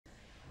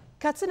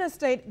Katsina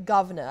State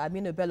Governor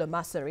Aminu Bello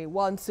Masari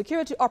wants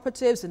security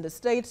operatives in the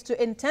state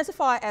to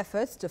intensify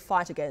efforts to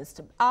fight against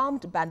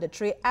armed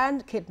banditry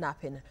and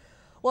kidnapping.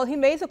 Well, he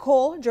made the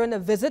call during a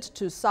visit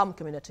to some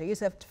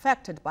communities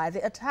affected by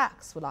the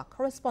attacks. Well, our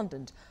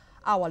correspondent,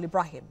 Awal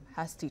Ibrahim,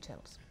 has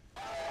details.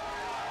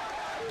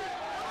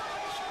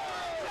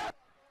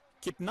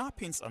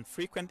 Kidnappings and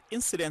frequent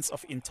incidents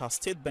of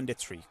interstate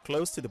banditry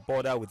close to the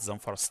border with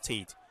Zamfara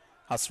State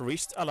has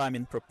reached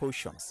alarming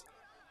proportions.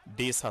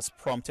 This has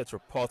prompted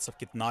reports of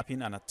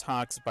kidnapping and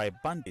attacks by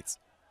bandits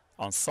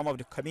on some of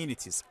the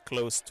communities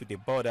close to the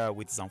border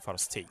with Zamfara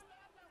State.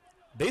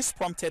 This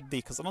prompted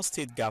the Katsina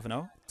State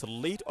Governor to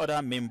lead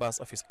other members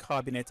of his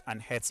cabinet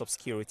and heads of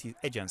security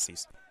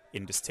agencies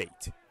in the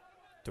state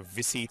to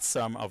visit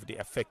some of the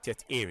affected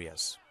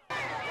areas.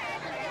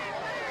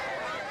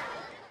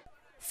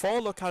 4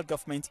 local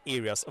government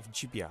areas of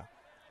Jibia,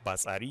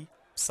 Masari,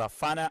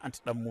 Safana and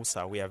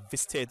Musa were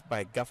visited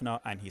by Governor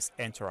and his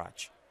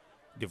entourage.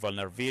 The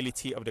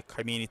vulnerability of the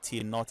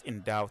community not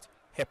in doubt,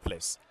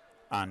 helpless,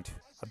 and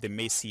at the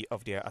mercy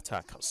of their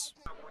attackers.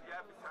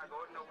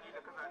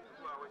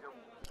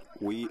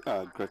 We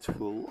are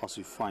grateful as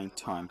you find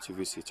time to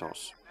visit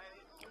us.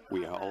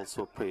 We are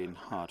also praying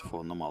hard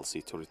for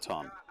normalcy to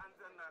return.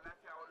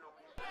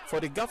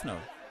 For the governor,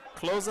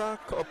 closer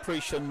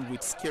cooperation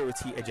with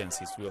security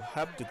agencies will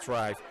help the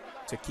drive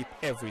to keep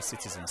every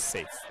citizen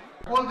safe.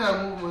 All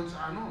their movements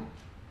are known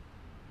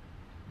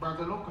by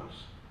the locals.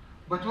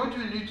 But what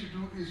we need to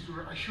do is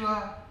to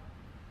assure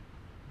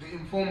the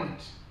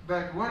informants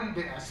that one,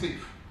 they are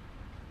safe.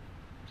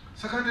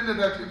 Secondly,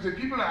 that if the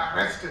people are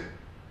arrested,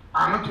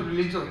 are not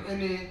released on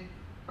any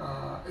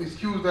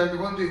excuse that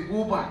when they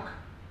go back,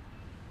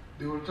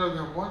 they will tell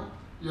them, what,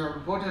 you have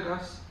reported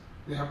us,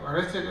 they have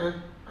arrested us,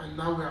 and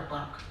now we are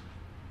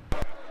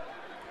back.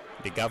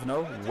 The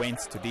governor went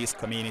to this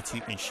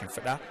community in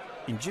Shimfada,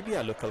 in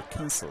Jibia local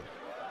council.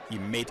 He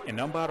made a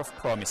number of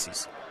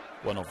promises.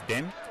 One of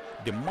them,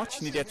 the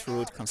much-needed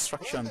road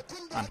construction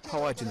and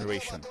power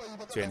generation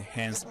to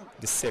enhance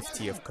the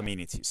safety of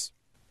communities.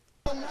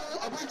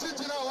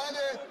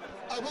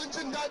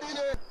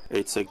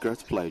 It's a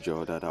great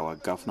pleasure that our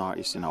governor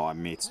is in our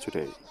midst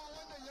today,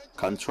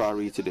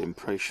 contrary to the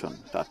impression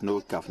that no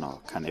governor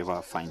can ever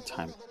find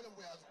time.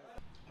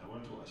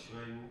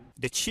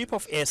 The Chief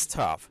of Air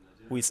Staff,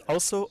 who is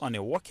also on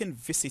a working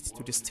visit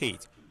to the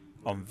state,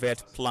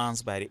 unveiled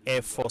plans by the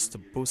Air Force to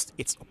boost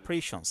its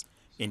operations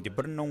in the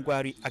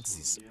Birnongwari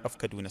axis of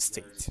Kaduna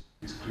State.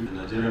 The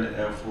Nigerian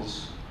Air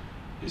Force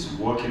is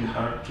working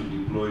hard to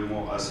deploy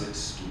more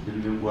assets to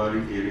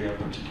Birnongwari area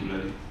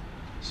particularly,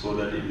 so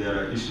that if there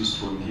are issues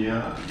from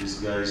here,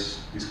 these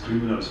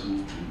criminals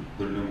move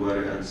to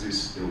Birnongwari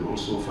axis, they will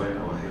also find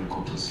our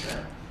helicopters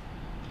there.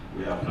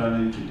 We are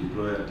planning to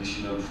deploy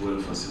additional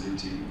fuel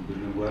facility in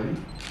Birnongwari.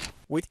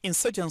 With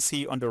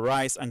insurgency on the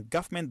rise and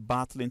government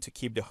battling to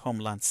keep the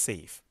homeland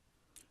safe,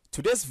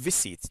 today's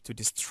visit to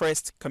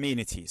distressed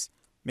communities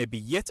may be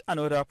yet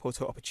another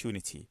photo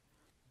opportunity,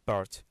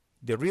 but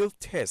the real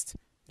test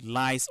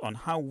lies on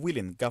how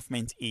willing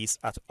government is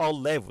at all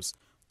levels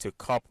to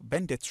curb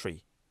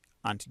banditry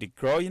and the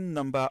growing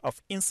number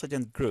of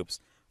insurgent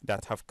groups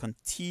that have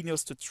continued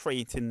to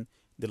threaten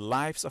the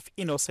lives of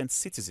innocent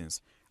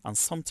citizens and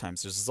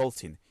sometimes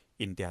resulting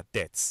in their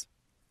deaths.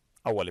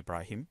 Awal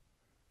Ibrahim,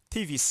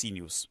 TVC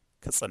News,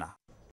 Katsina.